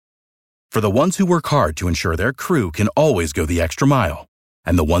For the ones who work hard to ensure their crew can always go the extra mile,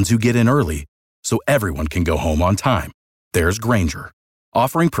 and the ones who get in early so everyone can go home on time, there's Grainger,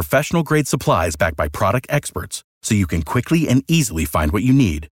 offering professional-grade supplies backed by product experts so you can quickly and easily find what you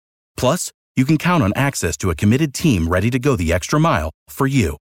need. Plus, you can count on access to a committed team ready to go the extra mile for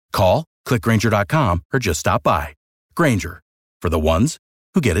you. Call, click Grainger.com, or just stop by. Grainger, for the ones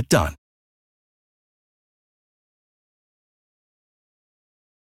who get it done.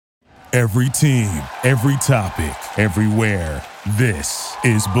 Every team, every topic, everywhere. This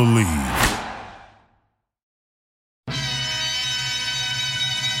is Believe.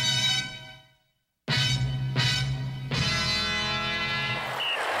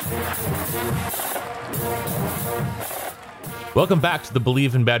 Welcome back to the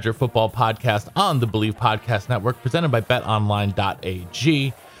Believe in Badger Football podcast on the Believe Podcast Network, presented by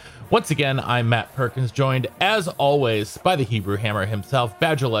betonline.ag. Once again, I'm Matt Perkins, joined as always by the Hebrew Hammer himself,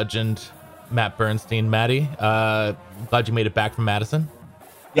 Badger legend Matt Bernstein. Matty, glad you made it back from Madison.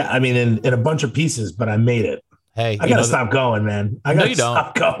 Yeah, I mean, in a bunch of pieces, but I made it. Hey, I gotta stop going, man. I gotta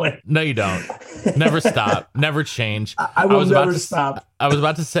stop going. No, you don't. Never stop. Never change. I will never stop. I was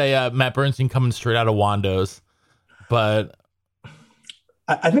about to say Matt Bernstein coming straight out of Wando's, but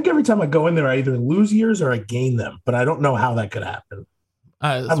I think every time I go in there, I either lose years or I gain them, but I don't know how that could happen.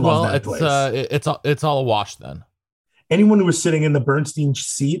 It's all a wash then. Anyone who was sitting in the Bernstein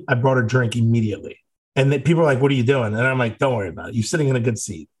seat, I brought a drink immediately. And people are like, what are you doing? And I'm like, don't worry about it. You're sitting in a good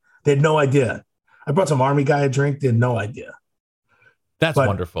seat. They had no idea. I brought some Army guy a drink. They had no idea. That's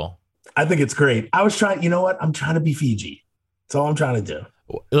wonderful. I think it's great. I was trying, you know what? I'm trying to be Fiji. That's all I'm trying to do.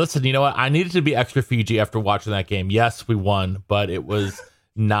 Listen, you know what? I needed to be extra Fiji after watching that game. Yes, we won, but it was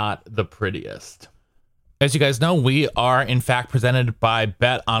not the prettiest. As you guys know, we are in fact presented by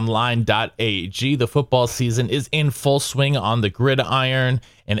betonline.ag. The football season is in full swing on the gridiron.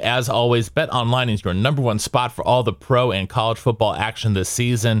 And as always, BetOnline is your number one spot for all the pro and college football action this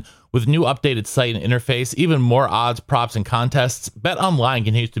season. With new updated site and interface, even more odds, props, and contests, BetOnline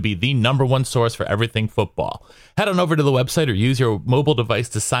continues to be the number one source for everything football. Head on over to the website or use your mobile device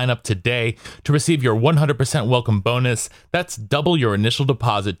to sign up today to receive your 100% welcome bonus. That's double your initial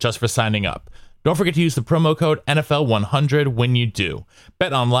deposit just for signing up. Don't forget to use the promo code NFL100 when you do.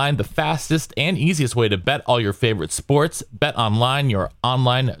 BetOnline, the fastest and easiest way to bet all your favorite sports. BetOnline, your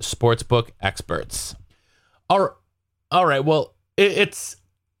online sportsbook experts. All right. Well, it's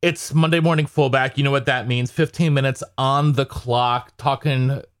Monday morning fullback. You know what that means. 15 minutes on the clock,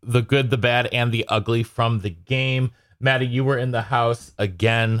 talking the good, the bad, and the ugly from the game. Maddie, you were in the house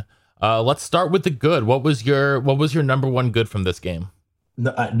again. Let's start with the good. What was your number one good from this game?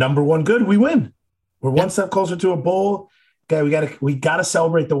 Number one good, we win. We're one step closer to a bowl. Okay, we gotta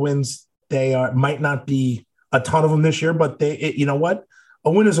celebrate the wins. They might not be a ton of them this year, but you know what? A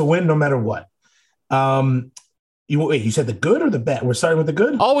win is a win no matter what. You said the good or the bad? We're starting with the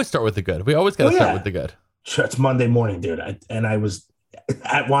good? Always start with the good. We always gotta start with the good. Sure, it's Monday morning, dude. I was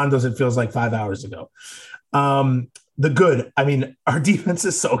at Wando's, it feels like 5 hours ago. The good, I mean, our defense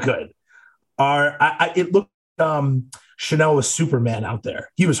is so good. It looked Chanel was Superman out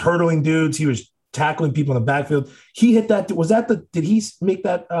there. He was hurdling dudes. He was tackling people in the backfield. He hit that. Did he make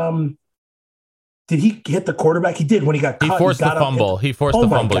that? Did he hit the quarterback? He did when he got cut. He forced the fumble. He forced the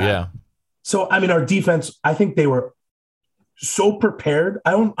fumble. God. Yeah. So, I mean, our defense, I think they were so prepared.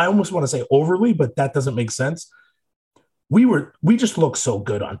 I almost want to say overly, but that doesn't make sense. We just looked so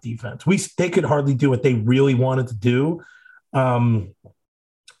good on defense. They could hardly do what they really wanted to do.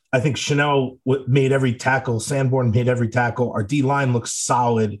 I think Chanel made every tackle. Sanborn made every tackle. Our D-line looks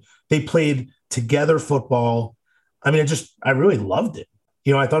solid. They played together football. I mean, I really loved it.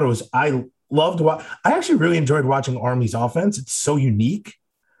 You know, I actually really enjoyed watching Army's offense. It's so unique.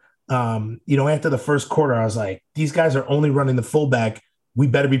 You know, after the first quarter, I was like, these guys are only running the fullback. We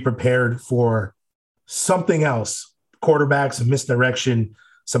better be prepared for something else. Quarterbacks, some misdirection,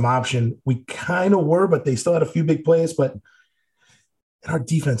 some option. We kind of were, but they still had a few big plays, but our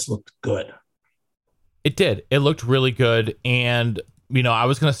defense looked good. It did. It looked really good. And, you know, I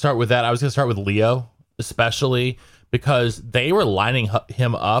was going to start with that. I was going to start with Leo, especially because they were lining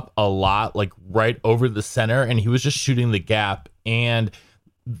him up a lot, like right over the center, and he was just shooting the gap. And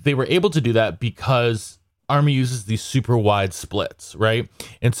they were able to do that because Army uses these super wide splits, right?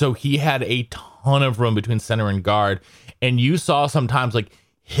 And so he had a ton of room between center and guard. And you saw sometimes like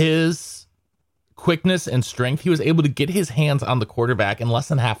his quickness and strength, he was able to get his hands on the quarterback in less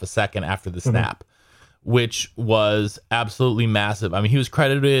than half a second after the snap, which was absolutely massive. I mean, he was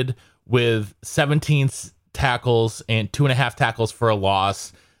credited with 17 tackles and 2.5 tackles for a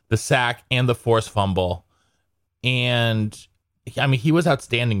loss, the sack and the forced fumble. And I mean, he was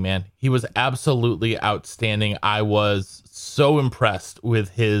outstanding, man. He was absolutely outstanding. I was so impressed with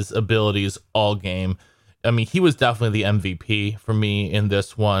his abilities all game. I mean, he was definitely the MVP for me in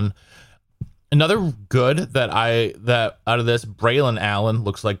this one. Another good that out of this, Braylon Allen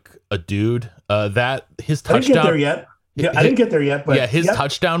looks like a dude. That his touchdown. I didn't get there yet. Yeah, I didn't get there yet. But yeah, his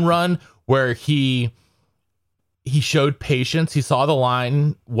touchdown run where he showed patience. He saw the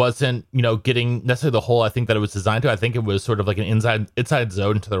line wasn't, getting necessarily the hole I think that it was designed to. I think it was sort of like an inside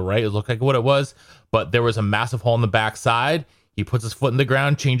zone to the right. It looked like what it was, but there was a massive hole in the backside. He puts his foot in the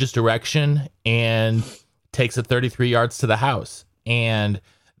ground, changes direction, and takes it 33 yards to the house. And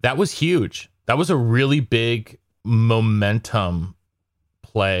that was huge. That was a really big momentum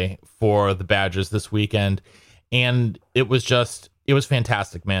play for the Badgers this weekend. And it was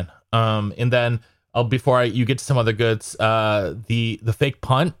fantastic, man. And then before you get to some other goods, the fake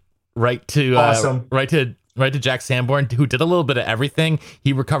punt right to awesome. right to Jack Sanborn, who did a little bit of everything.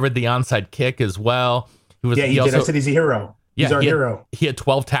 He recovered the onside kick as well. He did. I said he's a hero. He's our hero. He had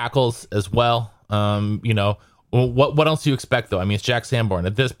 12 tackles as well. What else do you expect, though? I mean, it's Jack Sanborn.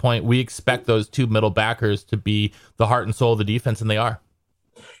 At this point, we expect those two middle backers to be the heart and soul of the defense, and they are.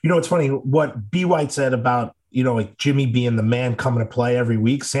 It's funny what B. White said about, like Jimmy being the man coming to play every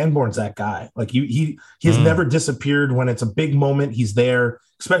week. Sanborn's that guy. Like he has never disappeared when it's a big moment. He's there.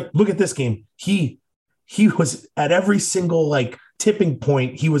 Look at this game. He was at every single like tipping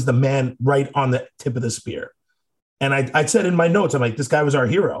point. He was the man right on the tip of the spear. And I said in my notes, I'm like, this guy was our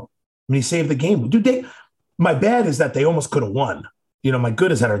hero. I mean, he saved the game. Dude, my bad is that they almost could have won. My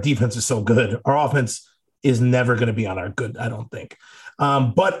good is that our defense is so good. Our offense is never going to be on our good, I don't think.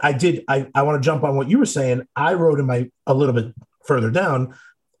 But I want to jump on what you were saying. I wrote a little bit further down,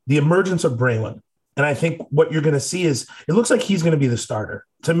 the emergence of Braylon. And I think what you're going to see is it looks like he's going to be the starter.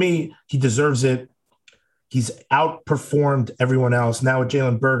 To me, he deserves it. He's outperformed everyone else. Now with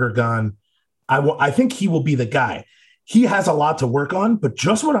Jalen Berger gone, I think he will be the guy. He has a lot to work on, but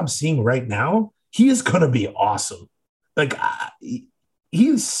just what I'm seeing right now, he is going to be awesome. Like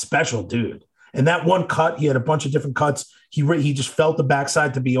he's special, dude. And that one cut, he had a bunch of different cuts. He just felt the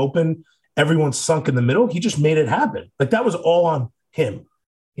backside to be open. Everyone sunk in the middle. He just made it happen. Like that was all on him,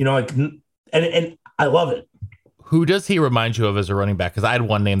 and I love it. Who does he remind you of as a running back? Because I had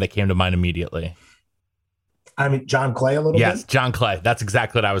one name that came to mind immediately. I mean, John Clay a little bit. Yes, John Clay. That's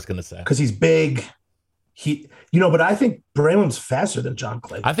exactly what I was going to say. Because he's big. But I think Braylon's faster than John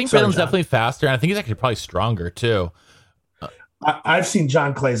Clay. I think Braylon's definitely faster, and I think he's actually probably stronger too. I've seen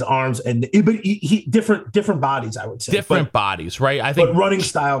John Clay's arms, but he different bodies. I would say different bodies, right? I think, but running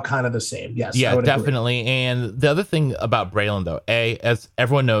style kind of the same. Yes, yeah, definitely. Agree. And the other thing about Braylon, though, as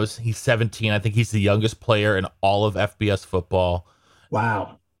everyone knows, he's 17. I think he's the youngest player in all of FBS football.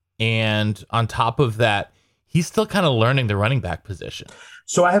 Wow! And on top of that, he's still kind of learning the running back position.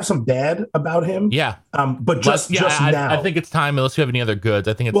 So I have some bad about him. Yeah. But just now. I think it's time, unless you have any other goods.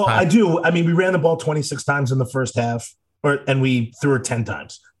 I think it's time. Well, I do. I mean, we ran the ball 26 times in the first half, and we threw it 10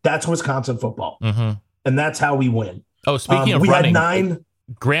 times. That's Wisconsin football. Mm-hmm. And that's how we win. Oh, speaking of we running. We had 9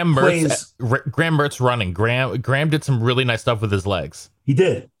 Graham plays. Graham Mertz running. Graham did some really nice stuff with his legs. He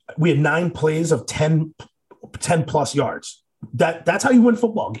did. We had 9 plays of 10 plus yards. That's how you win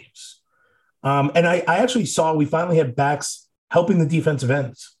football games. And I actually saw we finally had backs helping the defensive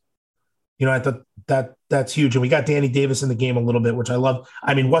ends. I thought that's huge. And we got Danny Davis in the game a little bit, which I love.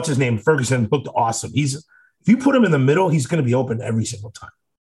 I mean, what's his name? Ferguson looked awesome. If you put him in the middle, he's going to be open every single time.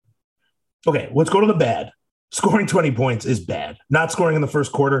 Okay, let's go to the bad. Scoring 20 points is bad. Not scoring in the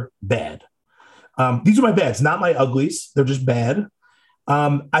first quarter, bad. These are my bads, not my uglies. They're just bad.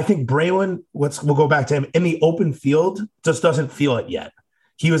 I think Braylon, we'll go back to him, in the open field, just doesn't feel it yet.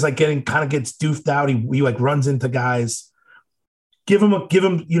 He was like gets doofed out. He like runs into guys. Give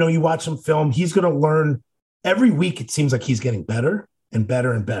him, you watch some film. He's going to learn every week. It seems like he's getting better and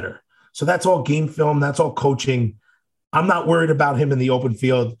better and better. So that's all game film. That's all coaching. I'm not worried about him in the open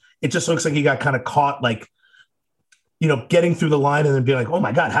field. It just looks like he got kind of caught, like, getting through the line and then being like, oh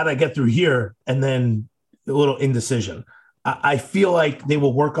my God, how did I get through here? And then a little indecision. I feel like they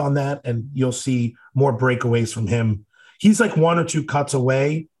will work on that and you'll see more breakaways from him. He's like 1 or 2 cuts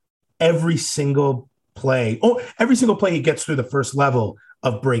away every single play. Every single play he gets through the first level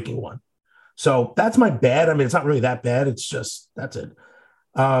of breaking one. So that's my bad. I mean, it's not really that bad. It's just, that's it.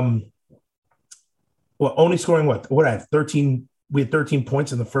 Only scoring what I have 13. We had 13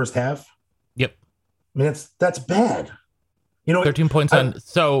 points in the first half. Yep. I mean, that's bad. 13 points on.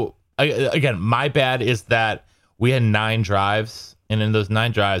 So again, my bad is that we had 9 drives, and in those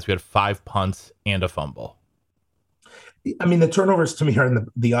 9 drives, we had 5 punts and a fumble. I mean, the turnovers to me are in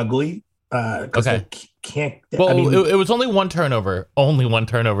the ugly. because Okay. they can't. Well, I mean, it was only one turnover. Only one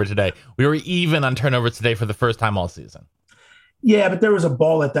turnover today. We were even on turnovers today for the first time all season. yeah, but there was a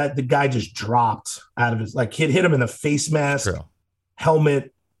ball that the guy just dropped out of his, like, it hit him in the face mask, True.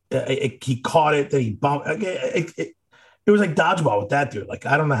 helmet. He caught it, then he bumped. It was like dodgeball with that dude. Like,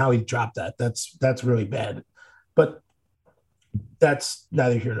 I don't know how he dropped that. That's really bad. But that's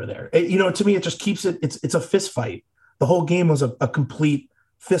neither here nor there. To me, it just keeps it. It's a fist fight. The whole game was a complete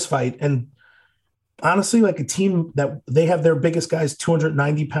fist fight. And honestly, like, a team that they have their biggest guys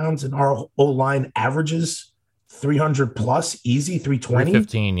 290 pounds, and our O-line averages 300 plus, easy 320.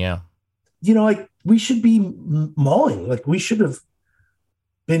 315, yeah. Like, we should be mauling. Like, we should have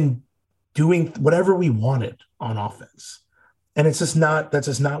been doing whatever we wanted on offense. And that's just not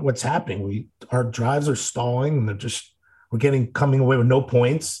what's happening. Our drives are stalling, and we're coming away with no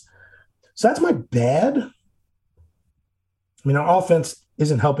points. So that's my bad. I mean, our offense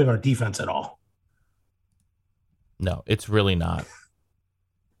isn't helping our defense at all. No, it's really not.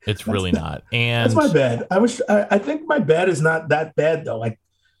 It's really not. And that's my bad. I think my bad is not that bad though. Like,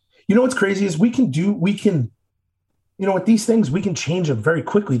 what's crazy is with these things, we can change them very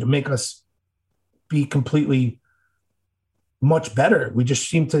quickly to make us be completely much better. We just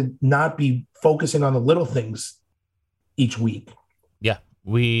seem to not be focusing on the little things each week. Yeah,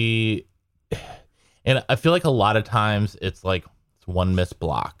 and I feel like a lot of times it's like one missed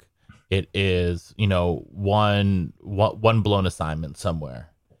block. It is, one blown assignment somewhere.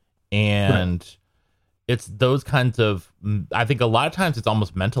 And right. It's those kinds of, I think a lot of times it's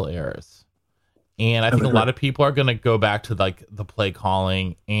almost mental errors. And I think a lot of people are going to go back to like the play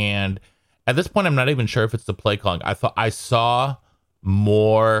calling. And at this point, I'm not even sure if it's the play calling. I felt like the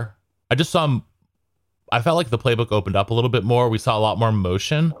playbook opened up a little bit more. We saw a lot more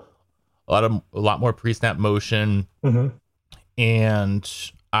motion, a lot more pre-snap motion. Mm-hmm.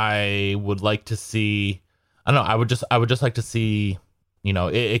 And I would like to see, I don't know, I would just like to see,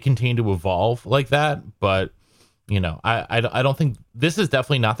 it continue to evolve like that. But, I don't think this is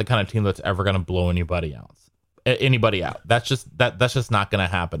definitely not the kind of team that's ever going to blow anybody out. That's just not going to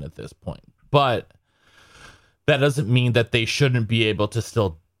happen at this point. But that doesn't mean that they shouldn't be able to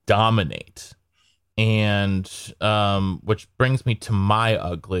still dominate. And which brings me to my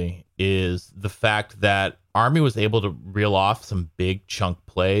ugly is the fact that Army was able to reel off some big chunk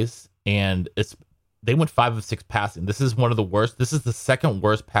plays, and they went 5 of 6 passing. This is one of the worst. This is the second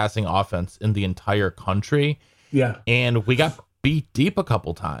worst passing offense in the entire country. Yeah. And we got beat deep a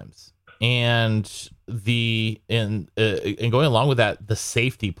couple times. And going along with that, the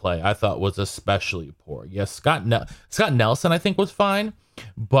safety play I thought was especially poor. Yes, Scott Nelson I think was fine,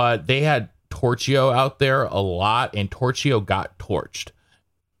 but they had Torchio out there a lot, and Torchio got torched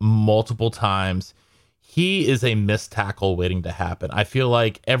multiple times. He is a missed tackle waiting to happen. I feel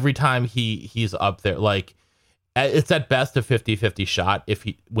like every time he's up there, like, it's at best a 50-50 shot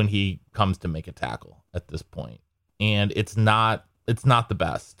when he comes to make a tackle at this point. And it's not the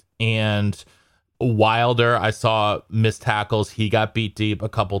best. And Wilder, I saw missed tackles. He got beat deep a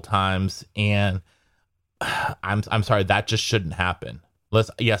couple times, and I'm sorry, that just shouldn't happen.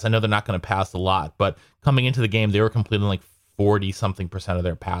 Yes, I know they're not going to pass a lot, but coming into the game, they were completing like 40-something% of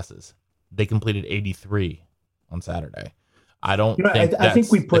their passes. They completed 83 on Saturday. I don't think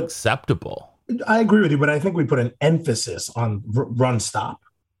that's acceptable. I agree with you, but I think we put an emphasis on run stop.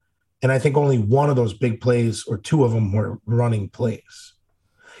 And I think only one of those big plays or two of them were running plays.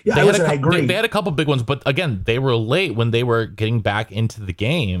 Yeah, I agree. They had a couple big ones, but again, they were late when they were getting back into the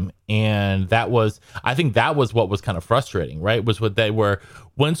game. And I think that was what was kind of frustrating, right? Was what they were,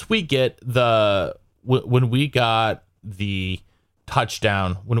 once we get when we got the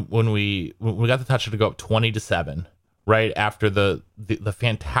touchdown, when we got the touchdown to go up 20-7, right after the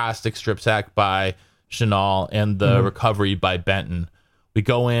fantastic strip sack by Chenal and the recovery by Benton. We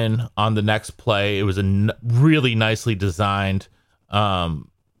go in on the next play. It was a really nicely designed, that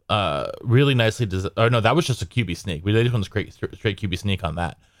was just a QB sneak. We did one straight QB sneak on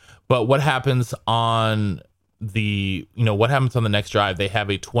that. But what happens on the next drive? They have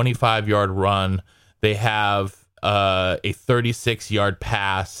a 25-yard run. They have a 36-yard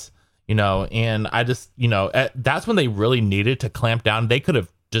pass, and I just, that's when they really needed to clamp down. They could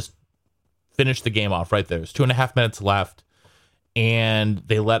have just finished the game off right there. There's 2.5 minutes left, and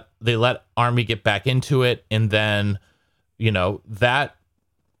they let Army get back into it. And then, that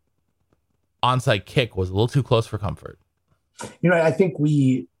onside kick was a little too close for comfort. I think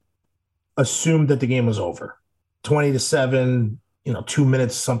we assumed that the game was over. 20-7, 2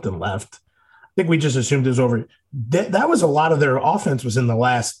 minutes, something left. I think we just assumed it was over. That was a lot of their offense was in the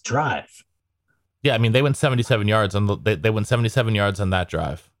last drive. Yeah, I mean, they went 77 yards they went 77 yards on that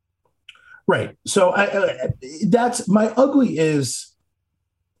drive. Right. So that's my ugly is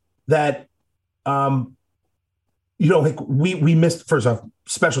that, like we missed, first off,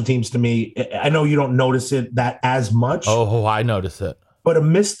 special teams to me. I know you don't notice it that as much. Oh, I notice it. But a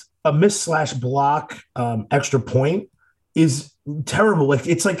miss slash block extra point is terrible. Like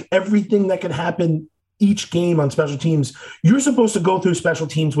it's like everything that can happen each game on special teams. You're supposed to go through special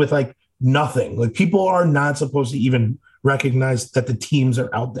teams with like nothing. Like people are not supposed to even recognize that the teams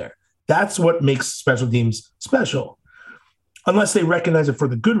are out there. That's what makes special teams special. Unless they recognize it for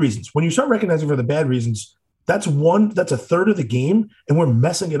the good reasons. When you start recognizing for the bad reasons, that's a third of the game, and we're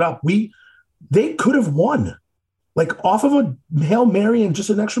messing it up. They could have won. Like off of a Hail Mary and just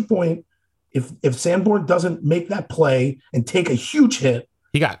an extra point, if Sanborn doesn't make that play and take a huge hit,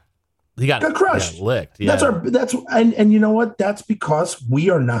 he got crushed, licked. Yeah. And you know what? That's because we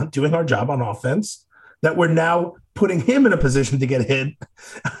are not doing our job on offense. That we're now putting him in a position to get hit.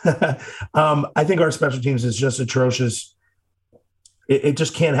 I think our special teams is just atrocious. It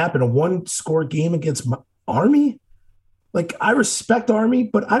just can't happen. A 1-score game against Army. Like I respect Army,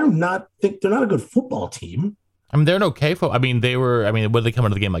 but I do not think they're not a good football team. I mean, they're an okay football. Would they come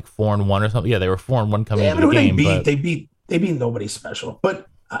into the game like 4-1 or something? Yeah, they were 4-1 coming into the game. They beat nobody special. But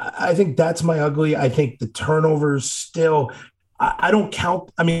I think that's my ugly. I think the turnovers still, I don't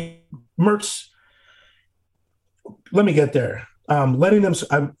count. I mean, Mertz, let me get there. Letting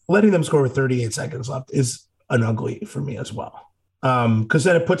them score with 38 seconds left is an ugly for me as well. Because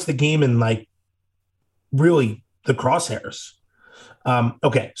then it puts the game in like really the crosshairs.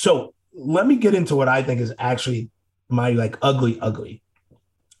 Okay, so let me get into what I think is actually my like ugly. I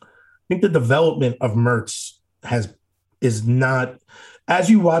think the development of Mertz is not, as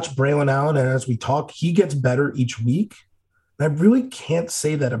you watch Braylon Allen and as we talk, he gets better each week. And I really can't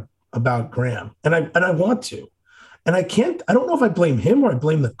say that about Graham. And I want to. And I don't know if I blame him or I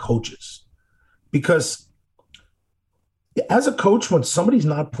blame the coaches. Because as a coach, when somebody's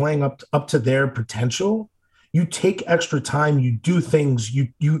not playing up to their potential, you take extra time, you do things,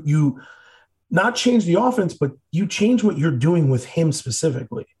 you not change the offense, but you change what you're doing with him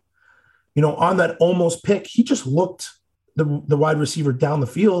specifically. On that almost pick, he just looked the wide receiver down the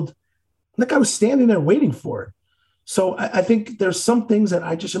field. That guy was standing there waiting for it. So I think there's some things that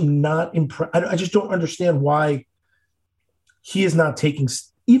I just am not impressed. I just don't understand why he is not taking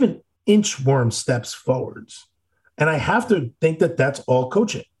even inchworm steps forwards. And I have to think that that's all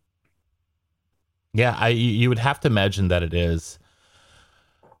coaching. Yeah, you would have to imagine that it is.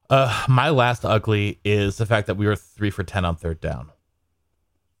 My last ugly is the fact that we were 3 for 10 on third down.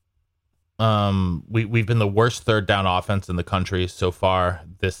 We've been the worst third down offense in the country so far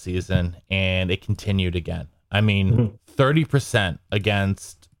this season, and it continued again. I mean, 30%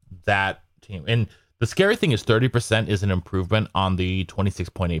 against that team. And the scary thing is 30% is an improvement on the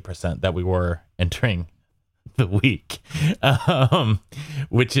 26.8% that we were entering the week.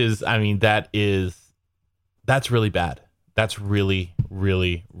 Which is, I mean, that's really bad. That's really,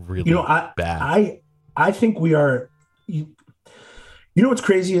 really, really bad. I think we are, what's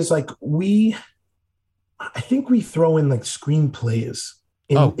crazy is like I think we throw in like screenplays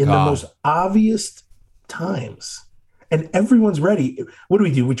in the most obvious times and everyone's ready. What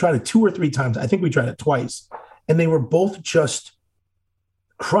do? We tried it 2 or 3 times. I think we tried it twice and they were both just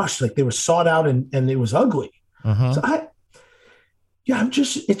crushed. Like they were sawed out and it was ugly. So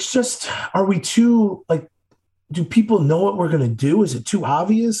it's just, are we too like, do people know what we're going to do? Is it too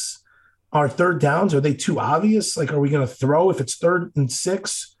obvious? Our third downs, are they too obvious? Like, are we going to throw if it's 3rd and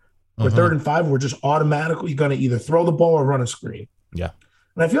 6 or 3rd and 5? We're just automatically going to either throw the ball or run a screen. Yeah.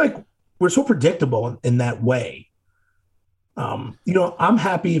 And I feel like we're so predictable in that way. I'm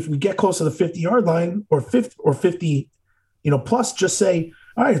happy if we get close to the 50-yard line or 50, plus just say,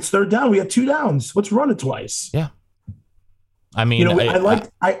 all right, it's 3rd down. We have 2 downs. Let's run it twice. Yeah. I mean, I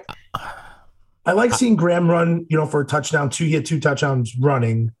like seeing Graham run, for a touchdown. He had 2 touchdowns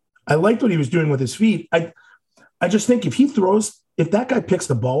running. I liked what he was doing with his feet. I just think if that guy picks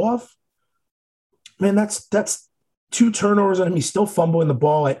the ball off, man, that's 2 turnovers on him. He's still fumbling the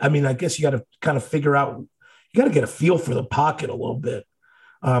ball. I guess you got to kind of figure out, you got to get a feel for the pocket a little bit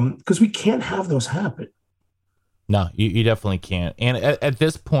because we can't have those happen. No, you definitely can't. And at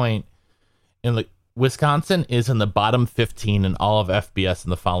this point, Wisconsin is in the bottom 15 in all of FBS in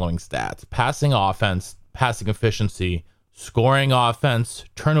the following stats: passing offense, passing efficiency, scoring offense,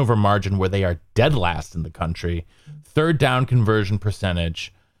 turnover margin, where they are dead last in the country, 3rd down conversion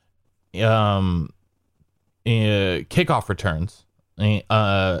percentage, kickoff returns,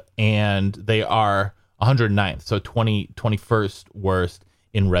 and they are 109th, so 21st worst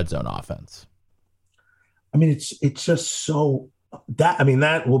in red zone offense. I mean, it's just so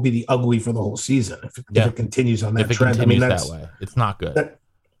that will be the ugly for the whole season if it continues on that trend. That way, it's not good.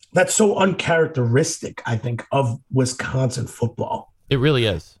 That's so uncharacteristic, I think, of Wisconsin football. It really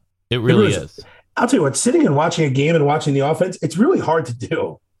is. It really is. I'll tell you what, sitting and watching a game and watching the offense, it's really hard to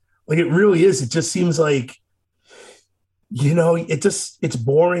do. Like, it really is. It just seems like, it's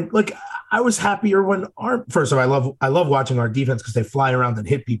boring. Like, I was happier when first of all, I love watching our defense because they fly around and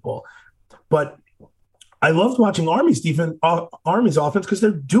hit people. But I loved watching Army's offense because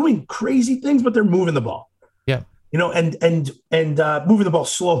they're doing crazy things, but they're moving the ball. Yeah. And moving the ball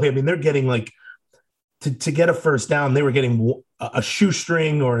slowly. I mean, they're getting like to get a first down, they were getting a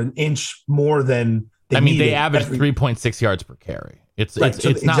shoestring or an inch more than they averaged 3.6 yards per carry. It's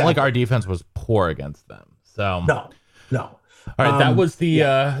not like our defense was poor against them. So no. All right, that was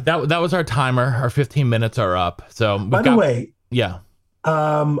that was our timer. Our 15 minutes are up. So by the way,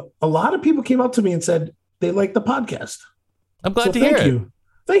 a lot of people came up to me and said they like the podcast. I'm glad to hear it.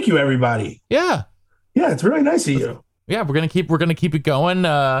 Thank you, everybody. Yeah, it's really nice of you. Yeah, we're gonna keep it going.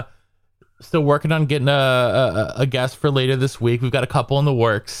 Still working on getting a guest for later this week. We've got a couple in the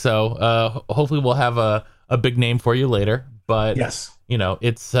works, so hopefully we'll have a big name for you later. But yes,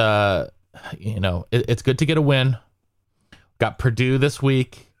 it's it's good to get a win. Got Purdue this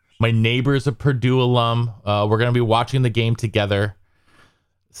week. My neighbor's a Purdue alum. We're gonna be watching the game together,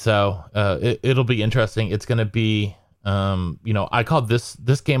 so it'll be interesting. It's gonna be. I call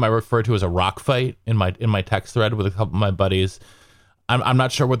this game I refer to as a rock fight in my text thread with a couple of my buddies. I'm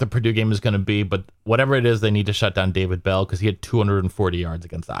not sure what the Purdue game is going to be, but whatever it is, they need to shut down David Bell because he had 240 yards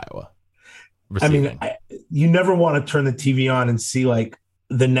against Iowa. Receiving. I mean, you never want to turn the TV on and see like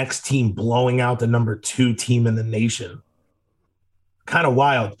the next team blowing out the number 2 team in the nation. Kind of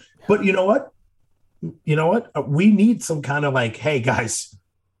wild. But you know what? We need some kind of like, hey guys,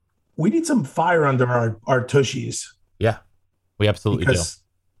 we need some fire under our tushies. Yeah, we absolutely do.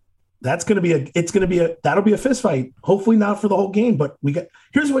 That's going to be that'll be a fist fight. Hopefully not for the whole game, but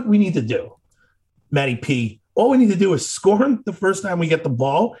here's what we need to do. Matty P, all we need to do is score the first time we get the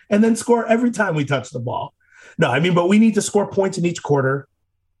ball and then score every time we touch the ball. But we need to score points in each quarter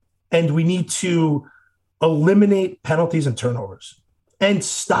and we need to eliminate penalties and turnovers and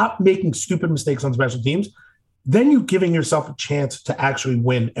stop making stupid mistakes on special teams. Then you're giving yourself a chance to actually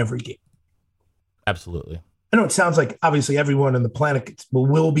win every game. Absolutely. I know it sounds like obviously everyone on the planet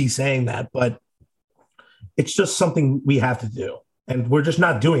will be saying that, but it's just something we have to do. And we're just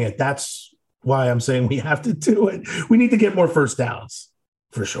not doing it. That's why I'm saying we have to do it. We need to get more first downs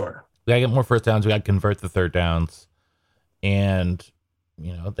for sure. We got to get more first downs. We got to convert the third downs. And,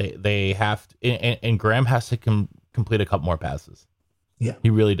 they have to, and Graham has to complete a couple more passes. Yeah. He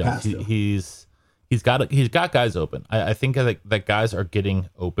really does. He's got guys open. I think that guys are getting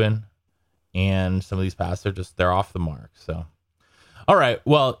open. And some of these passes they're off the mark. So, all right.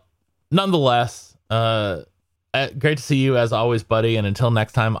 Well, nonetheless, great to see you as always, buddy. And until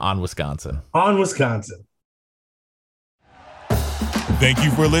next time, on Wisconsin. On Wisconsin. Thank you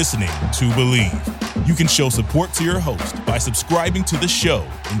for listening to Believe. You can show support to your host by subscribing to the show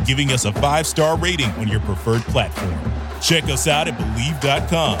and giving us a 5-star rating on your preferred platform. Check us out at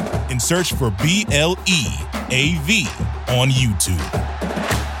Believe.com and search for BLEAV on YouTube.